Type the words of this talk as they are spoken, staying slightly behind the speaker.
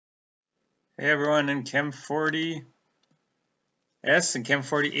Hey everyone in Chem40S and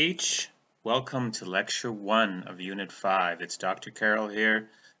Chem40H, welcome to Lecture 1 of Unit 5. It's Dr. Carroll here.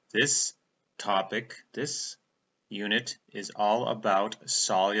 This unit is all about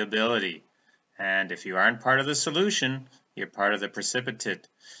solubility. And if you aren't part of the solution, you're part of the precipitate.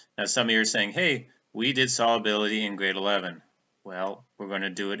 Now some of you are saying, hey, we did solubility in grade 11. Well, we're going to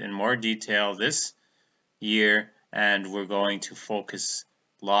do it in more detail this year, and we're going to focus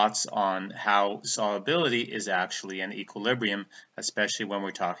lots on how solubility is actually an equilibrium, especially when we're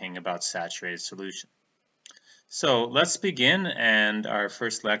talking about saturated solution. So let's begin, and our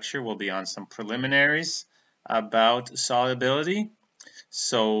first lecture will be on some preliminaries about solubility.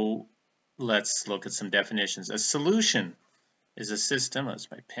 So let's look at some definitions. A solution is a system,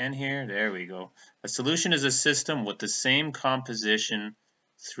 that's my pen here, there we go. A solution is a system with the same composition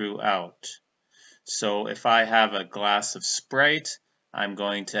throughout. So if I have a glass of Sprite, I'm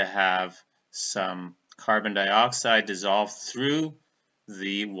going to have some carbon dioxide dissolved through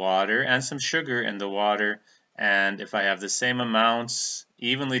the water and some sugar in the water. And if I have the same amounts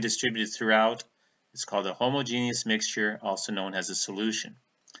evenly distributed throughout, it's called a homogeneous mixture, also known as a solution.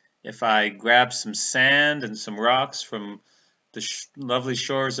 If I grab some sand and some rocks from the lovely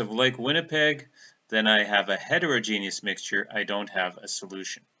shores of Lake Winnipeg, then I have a heterogeneous mixture. I don't have a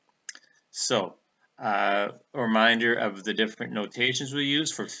solution. So, a reminder of the different notations we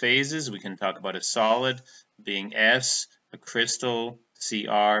use for phases. We can talk about a solid being S, a crystal,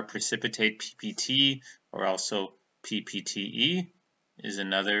 Cr, precipitate, PPT, or also PPTE is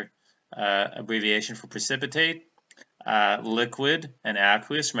another abbreviation for precipitate. Liquid and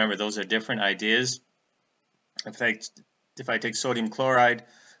aqueous, remember those are different ideas. If I take sodium chloride,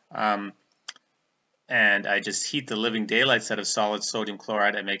 and I just heat the living daylights out of solid sodium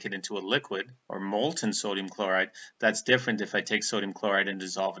chloride, I make it into a liquid, or molten sodium chloride. That's different if I take sodium chloride and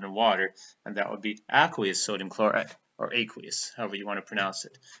dissolve it in water, and that would be aqueous sodium chloride, or aqueous, however you want to pronounce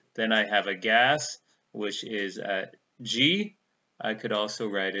it. Then I have a gas, which is G. I could also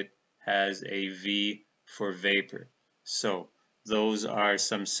write it as a V for vapor. So those are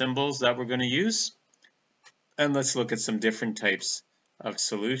some symbols that we're going to use. And let's look at some different types of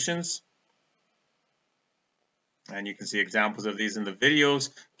solutions. And you can see examples of these in the videos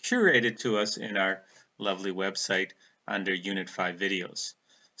curated to us in our lovely website under Unit 5 videos.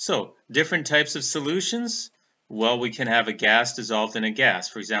 So, different types of solutions. Well, we can have a gas dissolved in a gas.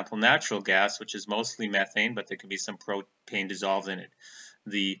 For example, natural gas, which is mostly methane, but there can be some propane dissolved in it.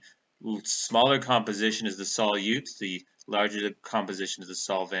 The smaller composition is the solute, the larger the composition is the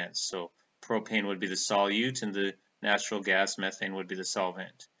solvent. So, propane would be the solute, and the natural gas, methane, would be the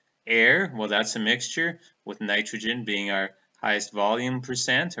solvent. Air, well, that's a mixture, with nitrogen being our highest volume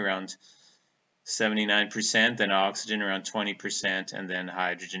percent, around 79%, then oxygen around 20%, and then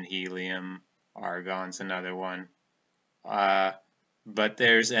hydrogen, helium, argon's another one. But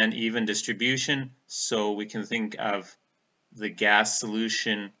there's an even distribution, so we can think of the gas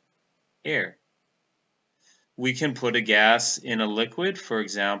solution air. We can put a gas in a liquid. For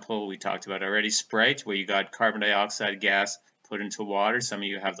example, we talked about already Sprite, where you got carbon dioxide gas put into water. Some of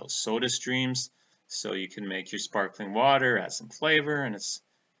you have those soda streams, so you can make your sparkling water, add some flavor, and it's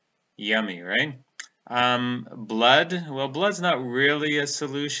yummy, right? Blood, well, blood's not really a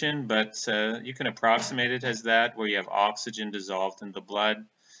solution, but you can approximate it as that, where you have oxygen dissolved in the blood.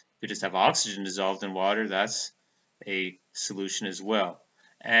 If you just have oxygen dissolved in water, that's a solution as well.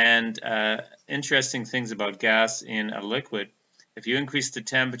 And interesting things about gas in a liquid, if you increase the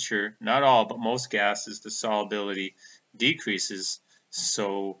temperature, not all, but most gases, the solubility decreases.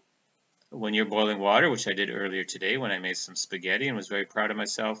 So when you're boiling water, which I did earlier today when I made some spaghetti and was very proud of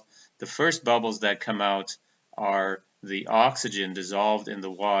myself, the first bubbles that come out are the oxygen dissolved in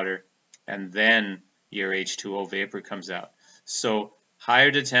the water, and then your H2O vapor comes out. So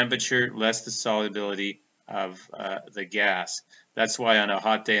higher the temperature, less the solubility of the gas. That's why on a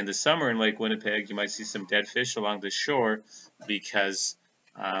hot day in the summer in Lake Winnipeg, you might see some dead fish along the shore, because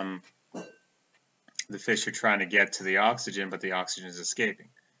the fish are trying to get to the oxygen, but the oxygen is escaping.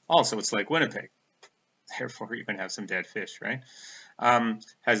 Also, it's Lake Winnipeg. Therefore, you're going to have some dead fish, right?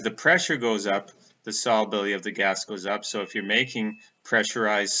 As the pressure goes up, the solubility of the gas goes up. So if you're making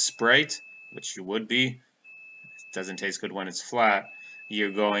pressurized Sprite, which you would be, it doesn't taste good when it's flat,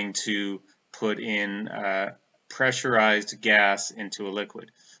 you're going to put in pressurized gas into a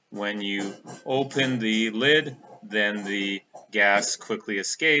liquid. When you open the lid, then the gas quickly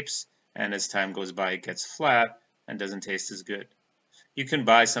escapes, and as time goes by, it gets flat and doesn't taste as good. You can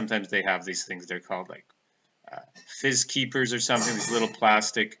buy, sometimes they have these things, they're called like fizz keepers or something, these little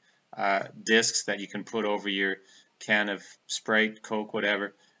plastic discs that you can put over your can of Sprite, Coke,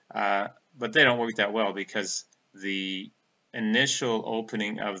 whatever, but they don't work that well because the initial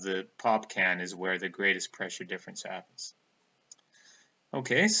opening of the pop can is where the greatest pressure difference happens.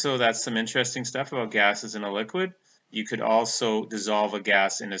 Okay, so that's some interesting stuff about gases in a liquid. You could also dissolve a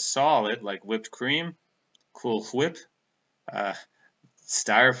gas in a solid, like whipped cream, Cool Whip,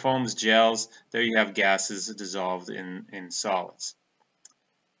 styrofoams, gels. There you have gases dissolved in solids.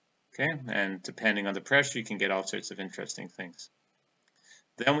 Okay, and depending on the pressure, you can get all sorts of interesting things.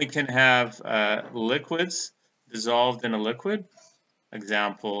 Then we can have liquids dissolved in a liquid.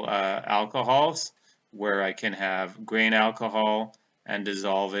 Example, alcohols, where I can have grain alcohol and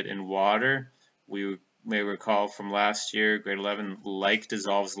dissolve it in water. We may recall from last year, grade 11, like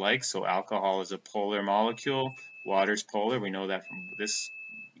dissolves like, so alcohol is a polar molecule, water's polar, we know that from this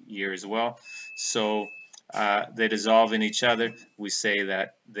year as well. So they dissolve in each other. We say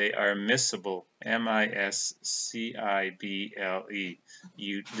that they are miscible, M-I-S-C-I-B-L-E.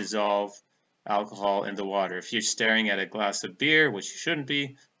 You dissolve alcohol in the water. If you're staring at a glass of beer, which you shouldn't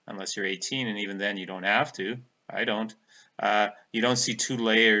be, unless you're 18, and even then you don't have to, I don't, you don't see two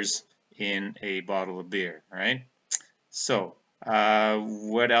layers in a bottle of beer, right? So,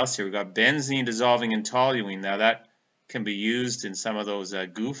 what else here? We've got benzene dissolving in toluene. Now that can be used in some of those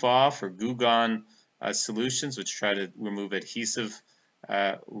goof-off or goo-gone solutions, which try to remove adhesive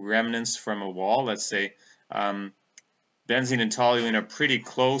remnants from a wall. Let's say benzene and toluene are pretty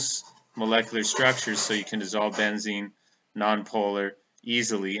close molecular structures, so you can dissolve benzene nonpolar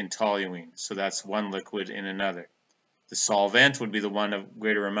easily in toluene. So that's one liquid in another. The solvent would be the one of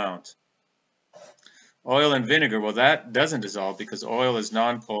greater amount. Oil and vinegar, well, that doesn't dissolve because oil is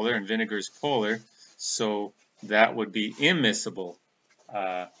nonpolar and vinegar is polar, so that would be immiscible.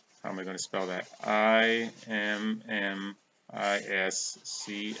 How am I going to spell that?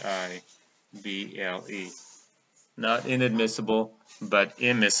 I-M-M-I-S-C-I-B-L-E. Not inadmissible, but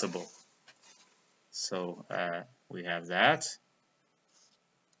immiscible. So we have that.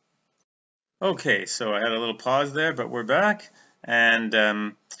 Okay, so I had a little pause there, but we're back. And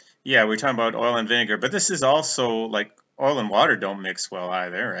yeah, we're talking about oil and vinegar, but this is also like oil and water don't mix well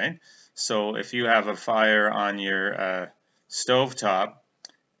either, right? So if you have a fire on your stovetop,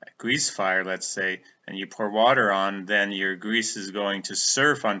 a grease fire, let's say, and you pour water on, then your grease is going to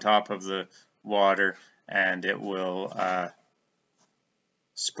surf on top of the water and it will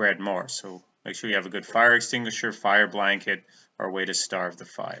spread more. So make sure you have a good fire extinguisher, fire blanket, or a way to starve the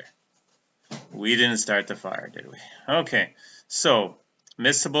fire. We didn't start the fire, did we? Okay, so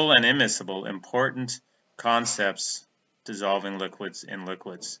miscible and immiscible, important concepts dissolving liquids in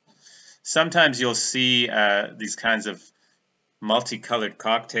liquids. Sometimes you'll see these kinds of multicolored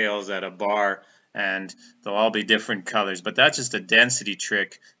cocktails at a bar and they'll all be different colors, but that's just a density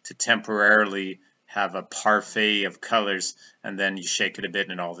trick to temporarily have a parfait of colors, and then you shake it a bit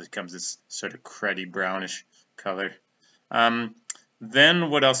and all becomes this sort of cruddy brownish color. Then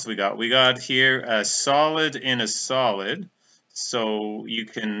what else we got? We got here a solid in a solid. So you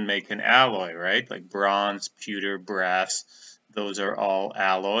can make an alloy, right? Like bronze, pewter, brass. Those are all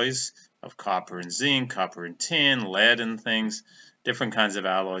alloys of copper and zinc, copper and tin, lead and things. Different kinds of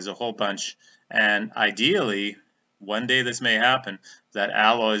alloys, a whole bunch. And ideally, one day this may happen, that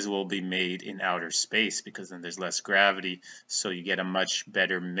alloys will be made in outer space because then there's less gravity. So you get a much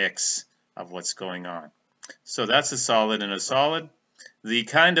better mix of what's going on. So that's a solid in a solid. The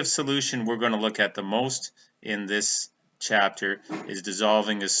kind of solution we're going to look at the most in this chapter is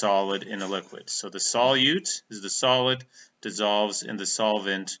dissolving a solid in a liquid. So the solute is the solid, dissolves in the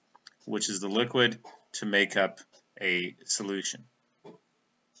solvent, which is the liquid, to make up a solution.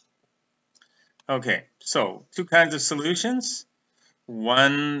 Okay, so two kinds of solutions.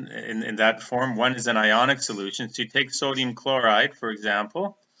 One in that form, one is an ionic solution. So you take sodium chloride, for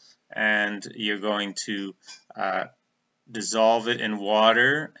example, and you're going to dissolve it in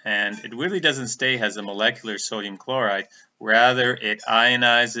water, and it really doesn't stay as a molecular sodium chloride. Rather, it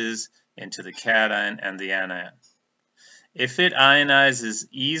ionizes into the cation and the anion. If it ionizes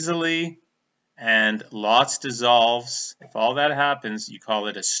easily and lots dissolves, if all that happens, you call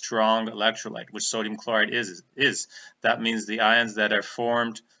it a strong electrolyte, which sodium chloride is. That means the ions that are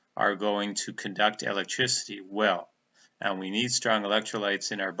formed are going to conduct electricity well. And we need strong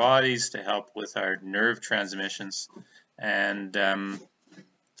electrolytes in our bodies to help with our nerve transmissions. And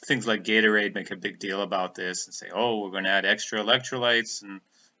things like Gatorade make a big deal about this and say, oh, we're going to add extra electrolytes. And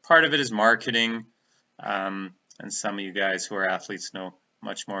part of it is marketing. And some of you guys who are athletes know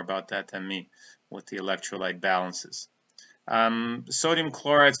much more about that than me with the electrolyte balances. Sodium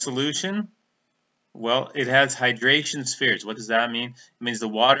chloride solution, well, it has hydration spheres. What does that mean? It means the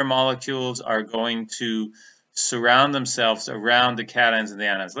water molecules are going to surround themselves around the cations and the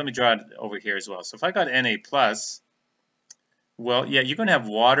anions. Let me draw it over here as well. So if I got Na+, well, yeah, you're going to have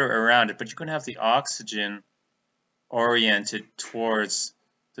water around it, but you're going to have the oxygen oriented towards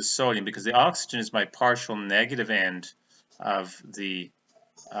the sodium, because the oxygen is my partial negative end of the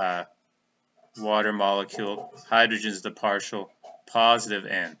water molecule. Hydrogen is the partial positive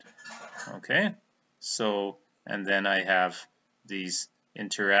end. Okay, so, and then I have these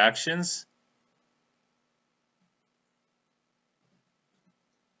interactions.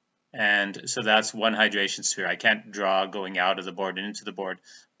 And so that's one hydration sphere. I can't draw going out of the board and into the board,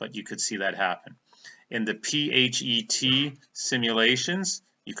 but you could see that happen. In the PHET simulations,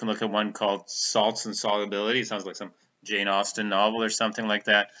 you can look at one called Salts and Solubility. It sounds like some Jane Austen novel or something like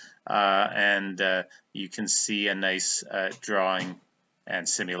that. You can see a nice drawing and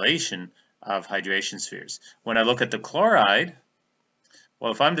simulation of hydration spheres. When I look at the chloride,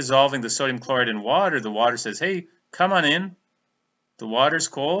 well, if I'm dissolving the sodium chloride in water, the water says, hey, come on in. The water's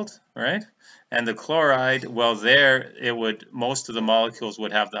cold, right? And the chloride, well, there it would, most of the molecules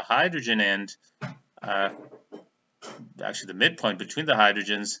would have the hydrogen end, actually the midpoint between the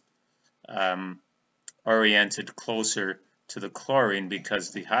hydrogens, oriented closer to the chlorine,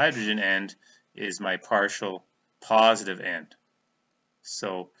 because the hydrogen end is my partial positive end.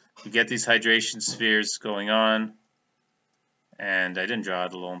 So you get these hydration spheres going on, and I didn't draw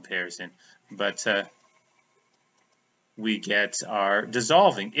the lone pairs in, but we get our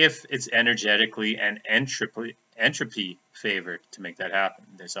dissolving if it's energetically and entropy favored to make that happen.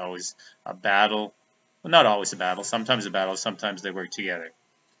 There's always a battle. Well, not always a battle. Sometimes a battle. Sometimes they work together.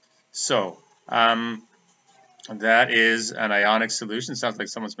 So that is an ionic solution. Sounds like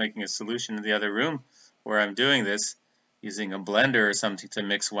someone's making a solution in the other room where I'm doing this using a blender or something to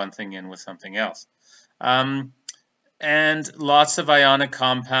mix one thing in with something else. And lots of ionic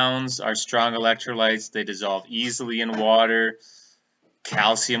compounds are strong electrolytes. They dissolve easily in water.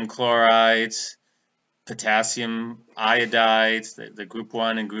 Calcium chlorides, potassium iodides, the group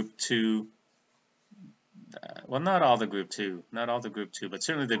 1 and group 2. Well, not all the group 2, but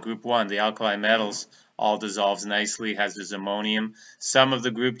certainly the group 1, the alkali metals, all dissolves nicely, has this ammonium. Some of the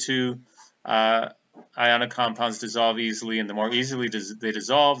group 2 ionic compounds dissolve easily, and the more easily they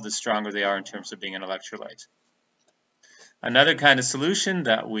dissolve, the stronger they are in terms of being an electrolyte. Another kind of solution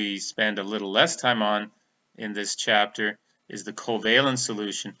that we spend a little less time on in this chapter is the covalent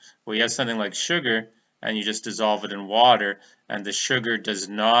solution, where you have something like sugar and you just dissolve it in water, and the sugar does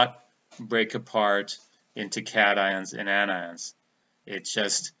not break apart into cations and anions. It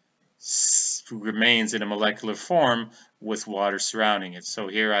just remains in a molecular form with water surrounding it. So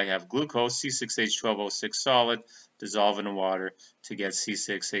here I have glucose, C6H12O6 solid, dissolve in water to get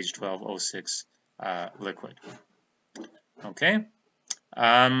C6H12O6 liquid. Okay.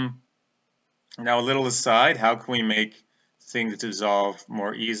 Now a little aside, how can we make things dissolve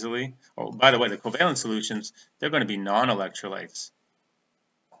more easily? Oh, by the way, the covalent solutions, they're going to be non-electrolytes.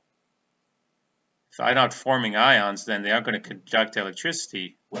 If I'm not forming ions, then they aren't going to conduct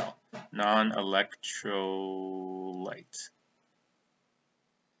electricity well. Non-electrolyte.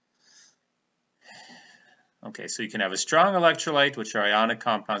 Okay, so you can have a strong electrolyte, which are ionic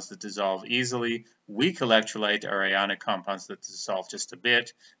compounds that dissolve easily. Weak electrolyte are ionic compounds that dissolve just a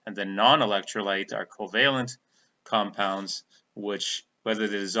bit. And then non-electrolyte are covalent compounds, which, whether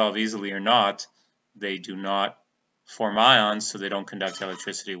they dissolve easily or not, they do not form ions, so they don't conduct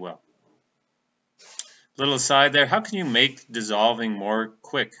electricity well. Little aside there, how can you make dissolving more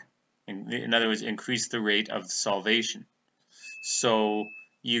quick? In other words, increase the rate of solvation. So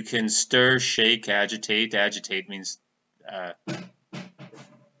you can stir, shake, agitate. Agitate means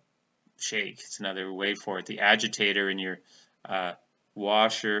shake. It's another way for it. The agitator in your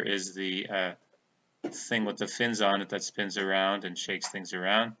washer is the thing with the fins on it that spins around and shakes things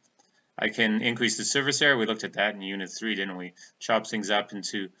around. I can increase the surface area. We looked at that in Unit 3, didn't we? Chop things up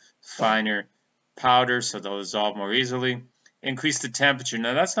into finer powder so they'll dissolve more easily. Increase the temperature.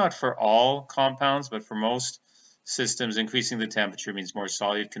 Now that's not for all compounds, but for most systems, increasing the temperature means more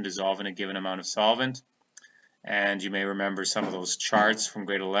solute can dissolve in a given amount of solvent. And you may remember some of those charts from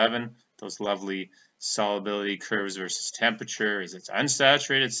grade 11, those lovely solubility curves versus temperature. Is it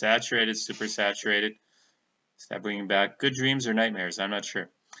unsaturated, saturated, supersaturated? Is that bringing back good dreams or nightmares? I'm not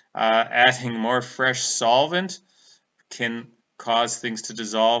sure. Adding more fresh solvent can cause things to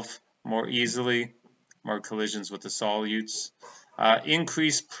dissolve more easily, more collisions with the solutes.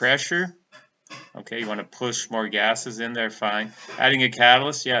 Increase pressure. Okay, you want to push more gases in there, fine. Adding a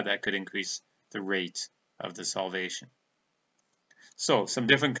catalyst, yeah, that could increase the rate of the solvation. So, some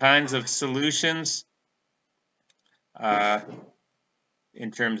different kinds of solutions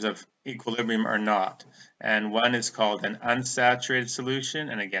in terms of equilibrium or not. And one is called an unsaturated solution.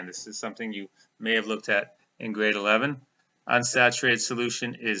 And again, this is something you may have looked at in grade 11. Unsaturated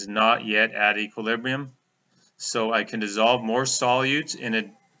solution is not yet at equilibrium. So I can dissolve more solutes in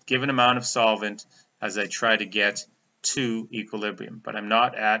a given amount of solvent as I try to get to equilibrium. But I'm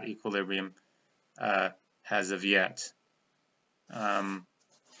not at equilibrium as of yet.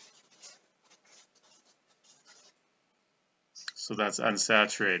 So that's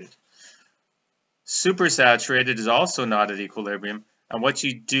unsaturated. Supersaturated is also not at equilibrium, and what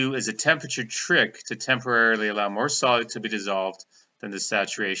you do is a temperature trick to temporarily allow more solute to be dissolved than the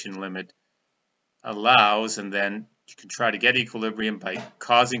saturation limit allows, and then you can try to get equilibrium by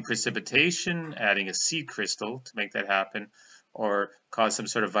causing precipitation, adding a seed crystal to make that happen, or cause some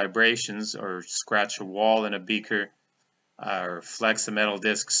sort of vibrations, or scratch a wall in a beaker, or flex a metal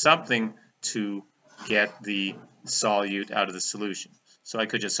disc, something to get the solute out of the solution. So I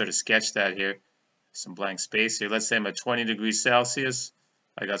could just sort of sketch that here. Some blank space here. Let's say I'm at 20 degrees Celsius.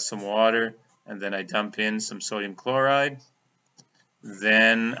 I got some water, and then I dump in some sodium chloride.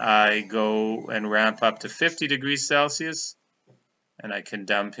 Then I go and ramp up to 50 degrees Celsius, and I can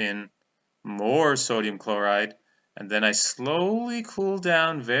dump in more sodium chloride, and then I slowly cool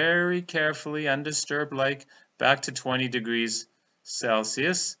down very carefully, undisturbed like, back to 20 degrees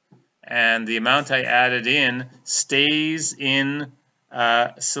Celsius, and the amount I added in stays in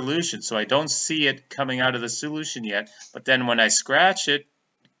solution. So I don't see it coming out of the solution yet, but then when I scratch it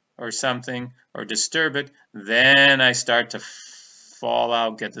or something or disturb it, then I start to fall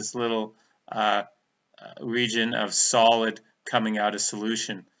out, get this little region of solid coming out of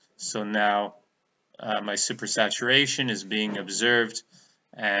solution. So now my supersaturation is being observed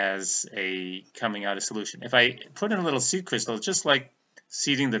as a coming out of solution. If I put in a little seed crystal, it's just like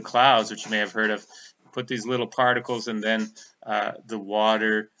seeding the clouds, which you may have heard of. Put these little particles, and then the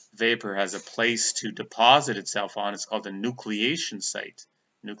water vapor has a place to deposit itself on. It's called a nucleation site.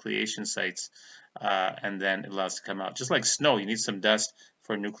 Nucleation sites, and then it allows it to come out. Just like snow, you need some dust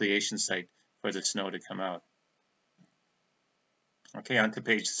for a nucleation site for the snow to come out. Okay, on to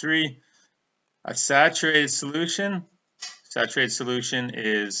page 3. A saturated solution. Saturated solution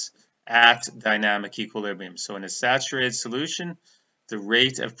is at dynamic equilibrium. So in a saturated solution, the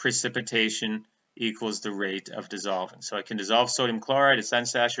rate of precipitation equals the rate of dissolving. So I can dissolve sodium chloride, it's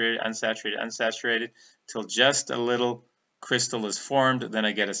unsaturated, unsaturated, unsaturated, till just a little crystal is formed, then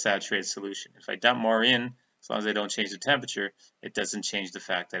I get a saturated solution. If I dump more in, as long as I don't change the temperature, it doesn't change the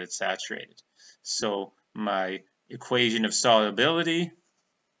fact that it's saturated. So my equation of solubility,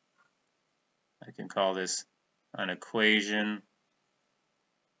 I can call this an equation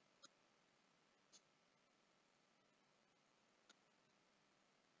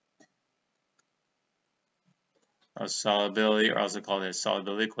of solubility, or also called it a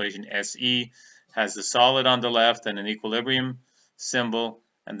solubility equation. SE has the solid on the left and an equilibrium symbol,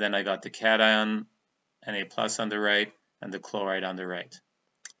 and then I got the cation, Na plus on the right, and the chloride on the right.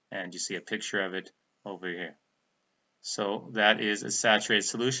 And you see a picture of it over here. So that is a saturated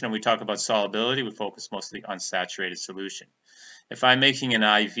solution. And we talk about solubility, we focus mostly on saturated solution. If I'm making an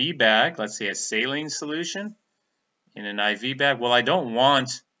IV bag, let's say a saline solution in an IV bag, well, I don't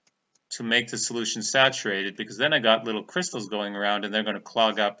want to make the solution saturated, because then I got little crystals going around and they're going to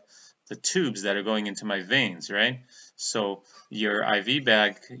clog up the tubes that are going into my veins, right? So your IV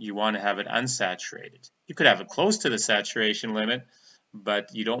bag, you want to have it unsaturated. You could have it close to the saturation limit,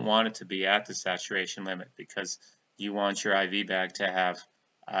 but you don't want it to be at the saturation limit, because you want your IV bag to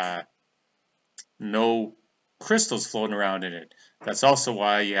have no crystals floating around in it. That's also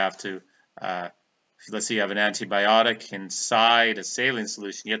why you have to let's say you have an antibiotic inside a saline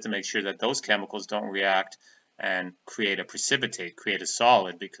solution, you have to make sure that those chemicals don't react and create a precipitate, create a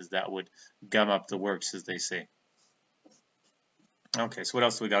solid, because that would gum up the works, as they say. Okay, so what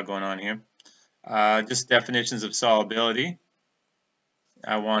else do we got going on here? Just definitions of solubility.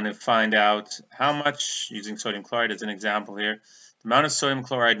 I want to find out how much, using sodium chloride as an example here, the amount of sodium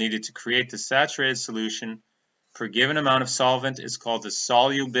chloride needed to create the saturated solution per given amount of solvent is called the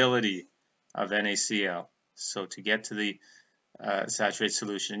solubility of NaCl. So to get to the saturated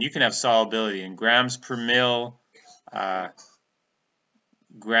solution, and you can have solubility in grams per mil,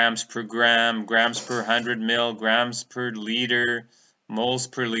 grams per gram, grams per 100 mil, grams per liter, moles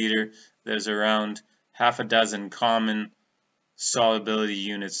per liter. There's around half a dozen common solubility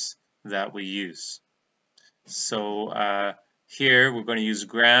units that we use. So here we're going to use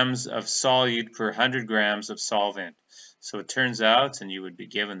grams of solute per 100 grams of solvent. So it turns out, and you would be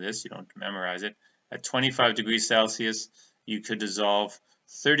given this, you don't memorize it, at 25 degrees Celsius you could dissolve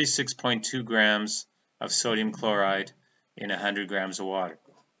 36.2 grams of sodium chloride in 100 grams of water.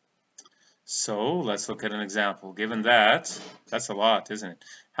 So let's look at an example. Given that, that's a lot, isn't it?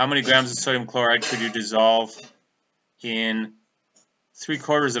 How many grams of sodium chloride could you dissolve in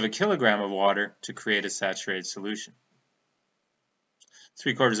 3/4 of a kilogram of water to create a saturated solution?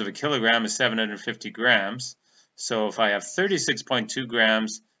 3/4 of a kilogram is 750 grams. So if I have 36.2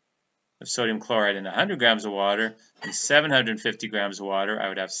 grams of sodium chloride in 100 grams of water and 750 grams of water, I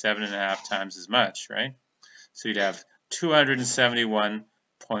would have 7.5 times as much, right? So you'd have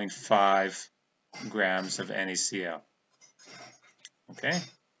 271.5 grams of NaCl. Okay,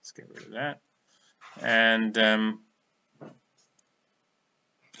 let's get rid of that. And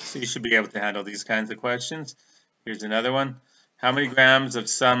so you should be able to handle these kinds of questions. Here's another one. How many grams of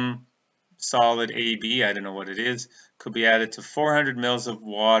some solid AB, I don't know what it is, could be added to 400 mils of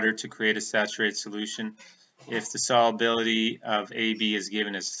water to create a saturated solution if the solubility of AB is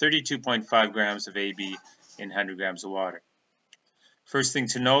given as 32.5 grams of AB in 100 grams of water? First thing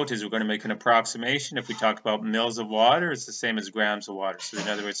to note is we're going to make an approximation. If we talk about mils of water, it's the same as grams of water. So in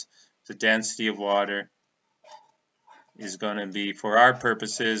other words, the density of water is going to be, for our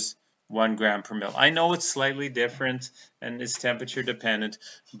purposes, 1 gram per mil. I know it's slightly different and it's temperature dependent,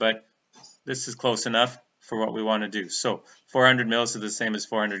 but this is close enough for what we want to do. So 400 mils is the same as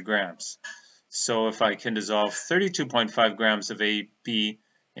 400 grams. So if I can dissolve 32.5 grams of AB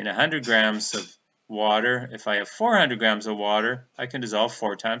in 100 grams of water, if I have 400 grams of water, I can dissolve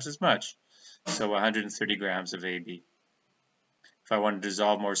 4 times as much. So 130 grams of AB. If I want to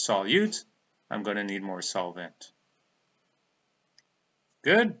dissolve more solute, I'm going to need more solvent.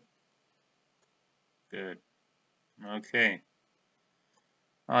 Good? Good. Okay.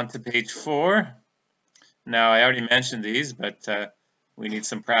 On to page 4. Now, I already mentioned these, but we need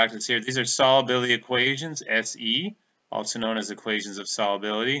some practice here. These are solubility equations, SE, also known as equations of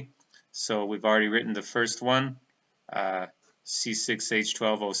solubility. So we've already written the first one.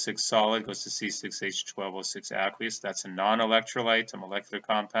 C6H12O6 solid goes to C6H12O6 aqueous. That's a non-electrolyte, a molecular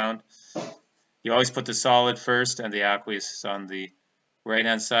compound. You always put the solid first and the aqueous on the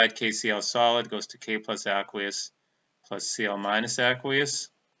right-hand side. KCl solid goes to K plus aqueous plus Cl minus aqueous.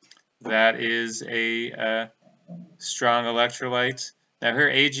 That is a strong electrolyte. Now here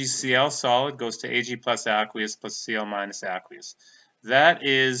AgCl solid goes to Ag plus aqueous plus Cl minus aqueous. That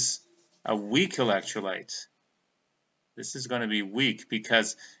is a weak electrolyte. This is going to be weak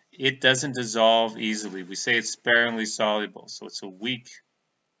because it doesn't dissolve easily. We say it's sparingly soluble, so it's a weak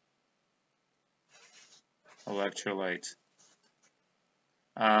electrolyte.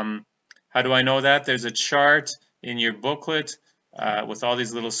 How do I know that? There's a chart in your booklet with all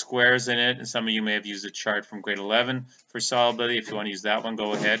these little squares in it, and some of you may have used a chart from grade 11 for solubility. If you want to use that one,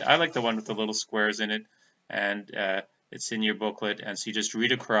 go ahead. I like the one with the little squares in it, and it's in your booklet, and so you just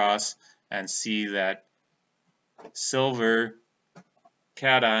read across and see that silver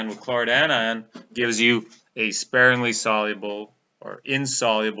cation with chloride anion gives you a sparingly soluble or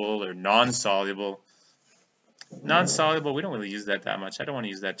insoluble or non-soluble. Non-soluble, we don't really use that much. I don't want to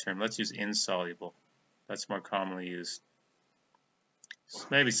use that term. Let's use insoluble. That's more commonly used.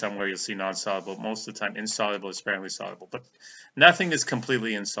 Maybe somewhere you'll see non-soluble. Most of the time, insoluble is sparingly soluble. But nothing is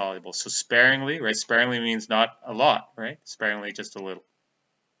completely insoluble. So sparingly, right? Sparingly means not a lot, right? Sparingly, just a little.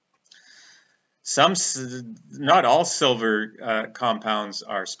 Not all silver compounds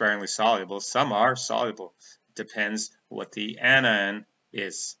are sparingly soluble. Some are soluble. Depends what the anion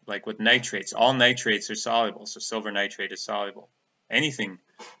is. Like with nitrates, all nitrates are soluble. So silver nitrate is soluble. Anything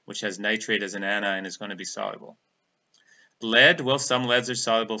which has nitrate as an anion is going to be soluble. Lead, well, some leads are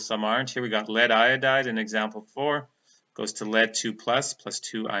soluble, some aren't. Here we got lead iodide in example 4. Goes to lead 2 plus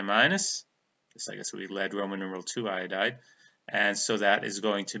 2I minus. This, I guess, would be lead Roman numeral 2 iodide. And so that is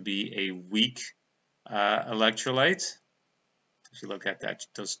going to be a weak electrolyte. If you look at that,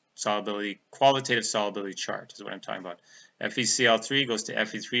 those qualitative solubility chart is what I'm talking about. FeCl3 goes to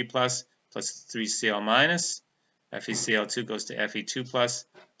Fe3 plus 3Cl minus. FeCl2 goes to Fe2 plus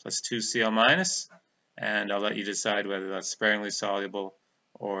 2Cl minus. And I'll let you decide whether that's sparingly soluble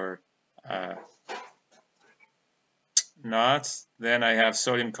or not. Then I have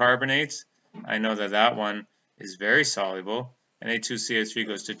sodium carbonate. I know that that one is very soluble. Na2CO3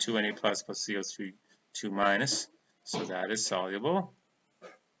 goes to 2Na plus CO3 2 minus. So that is soluble.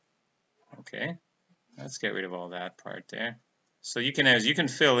 Okay, let's get rid of all that part there. So you can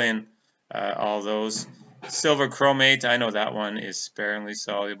fill in all those. Silver chromate, I know that one is sparingly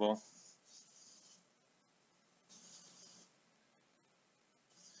soluble.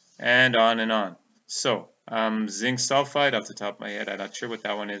 And on and on. So zinc sulfide, off the top of my head, I'm not sure what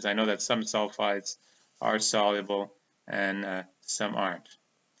that one is. I know that some sulfides are soluble and some aren't.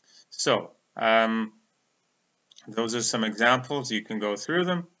 So those are some examples. You can go through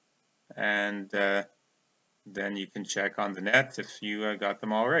them and then you can check on the net if you got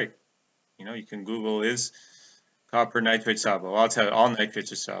them all right. You know, you can Google, is copper nitrate soluble? Well, I'll tell you, all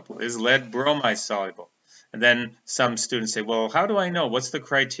nitrates are soluble. Is lead bromide soluble? And then some students say, well, how do I know? What's the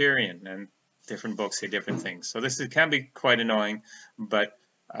criterion? And different books say different things. So this can be quite annoying, but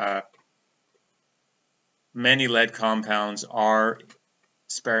many lead compounds are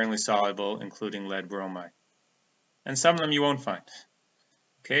sparingly soluble, including lead bromide. And some of them you won't find.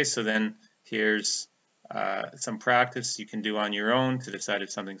 Okay, so then here's some practice you can do on your own to decide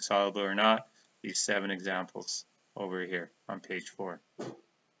if something's soluble or not. These 7 examples over here on page 4.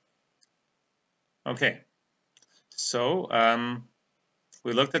 Okay, so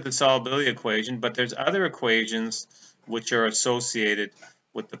we looked at the solubility equation, but there's other equations which are associated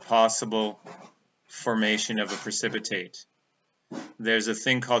with the possible formation of a precipitate. There's a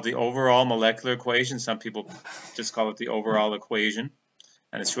thing called the overall molecular equation. Some people just call it the overall equation,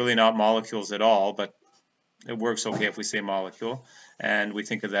 and it's really not molecules at all, but it works okay if we say molecule, and we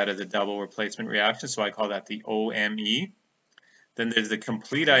think of that as a double replacement reaction, so I call that the OME. Then there's the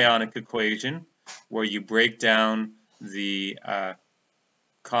complete ionic equation, where you break down the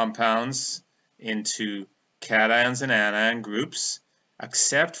compounds into cations and anion groups,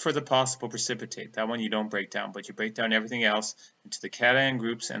 except for the possible precipitate. That one you don't break down, but you break down everything else into the cation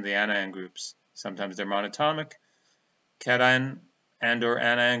groups and the anion groups. Sometimes they're monatomic cation and or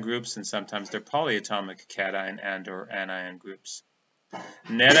anion groups, and sometimes they're polyatomic cation and or anion groups.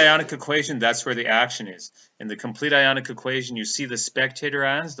 Net ionic equation, that's where the action is. In the complete ionic equation, you see the spectator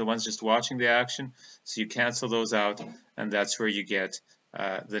ions, the ones just watching the action, so you cancel those out, and that's where you get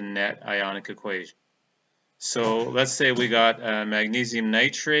the net ionic equation. So let's say we got magnesium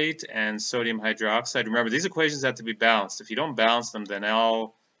nitrate and sodium hydroxide. Remember, these equations have to be balanced. If you don't balance them, then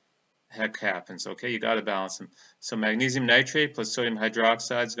all heck happens, okay? You got to balance them. So magnesium nitrate plus sodium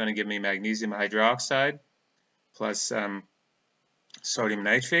hydroxide is going to give me magnesium hydroxide plus sodium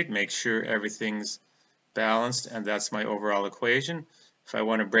nitrate. Make sure everything's balanced, and that's my overall equation. If I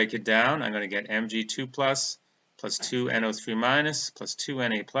want to break it down, I'm going to get Mg2 plus 2NO3 minus plus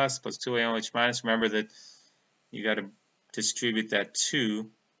 2Na plus 2AOH minus. Remember that you got to distribute that 2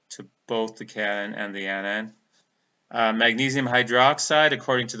 to both the cation and the anion. Magnesium hydroxide,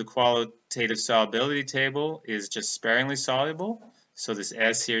 according to the qualitative solubility table, is just sparingly soluble. So this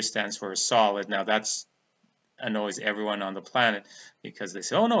S here stands for a solid. Now that's annoys everyone on the planet because they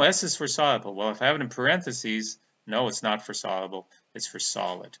say, oh no, S is for soluble. Well, if I have it in parentheses, no, it's not for soluble, it's for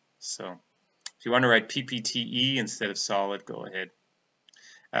solid. So if you want to write PPTE instead of solid, go ahead.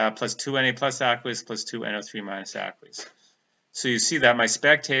 Plus 2Na plus aqueous plus 2NO3 minus aqueous. So you see that my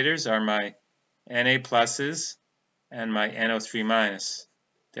spectators are my Na pluses and my NO3 minus.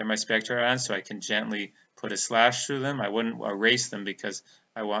 They're my spectator ions, so I can gently put a slash through them. I wouldn't erase them because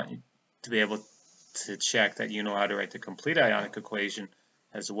I want you to be able to check that you know how to write the complete ionic equation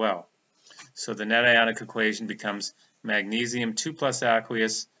as well. So the net ionic equation becomes magnesium 2 plus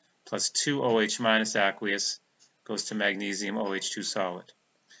aqueous plus 2 OH minus aqueous goes to magnesium OH2 solid,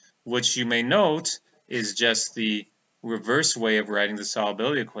 which you may note is just the reverse way of writing the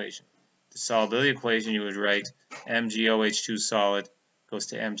solubility equation. The solubility equation, you would write MgOH2 solid goes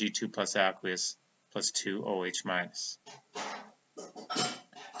to Mg2 plus aqueous plus 2 OH minus.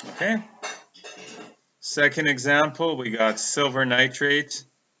 Okay. Second example, we got silver nitrate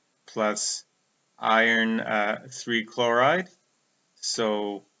plus iron 3 chloride.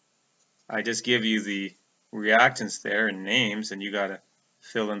 So I just give you the reactants there and names, and you got to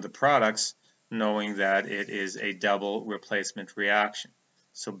fill in the products knowing that it is a double replacement reaction.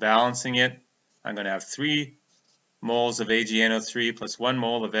 So balancing it, I'm going to have 3 moles of AgNO3 plus 1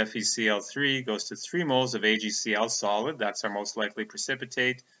 mole of FeCl3 goes to 3 moles of AgCl solid, that's our most likely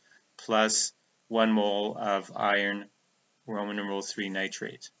precipitate, plus 1 mole of iron Roman numeral 3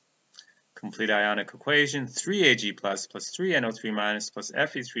 nitrate. Complete ionic equation, 3Ag plus 3NO3 minus plus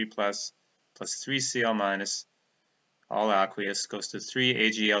Fe3 plus 3Cl minus, all aqueous, goes to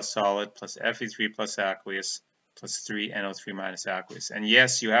 3AgL solid plus Fe3 plus aqueous plus 3NO3 minus aqueous. And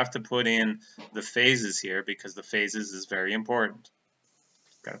yes, you have to put in the phases here because the phases is very important.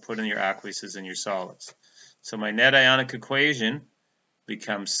 Got to put in your aqueouses and your solids. So my net ionic equation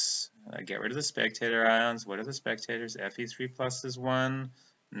becomes, get rid of the spectator ions. What are the spectators? Fe3 plus is 1.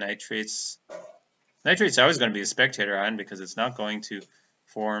 Nitrate's always going to be a spectator ion because it's not going to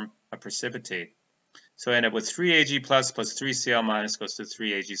form a precipitate. So I end up with 3Ag plus 3Cl minus goes to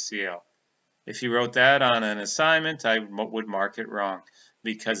 3AgCl. If you wrote that on an assignment, I would mark it wrong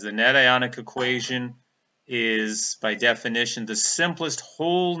because the net ionic equation is, by definition, the simplest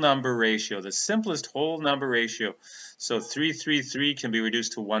whole number ratio. The simplest whole number ratio. So 333 can be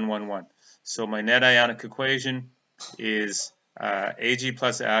reduced to 111. So my net ionic equation is Ag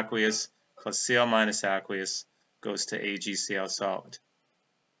plus aqueous plus Cl minus aqueous goes to AgCl solid.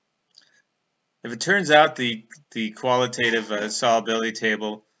 If it turns out the qualitative solubility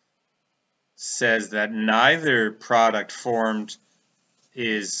table says that neither product formed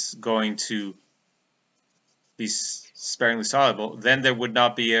is going to be sparingly soluble, then there would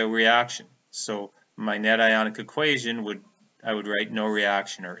not be a reaction. So my net ionic equation I would write no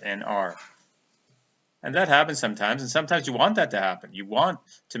reaction, or NR. And that happens sometimes, and sometimes you want that to happen. You want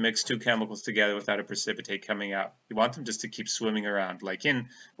to mix two chemicals together without a precipitate coming out. You want them just to keep swimming around, like in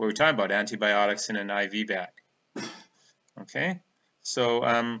what we're talking about, antibiotics in an IV bag. Okay,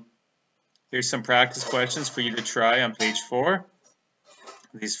 so here's some practice questions for you to try on page 4,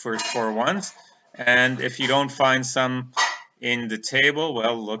 these first 4 ones. And if you don't find some in the table,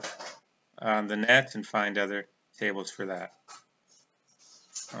 well, look on the net and find other tables for that.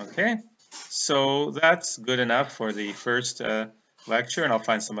 Okay, so that's good enough for the first lecture, and I'll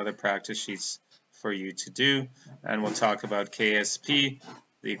find some other practice sheets for you to do, and we'll talk about KSP,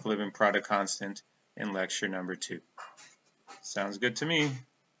 the equilibrium product constant, in lecture number 2. Sounds good to me.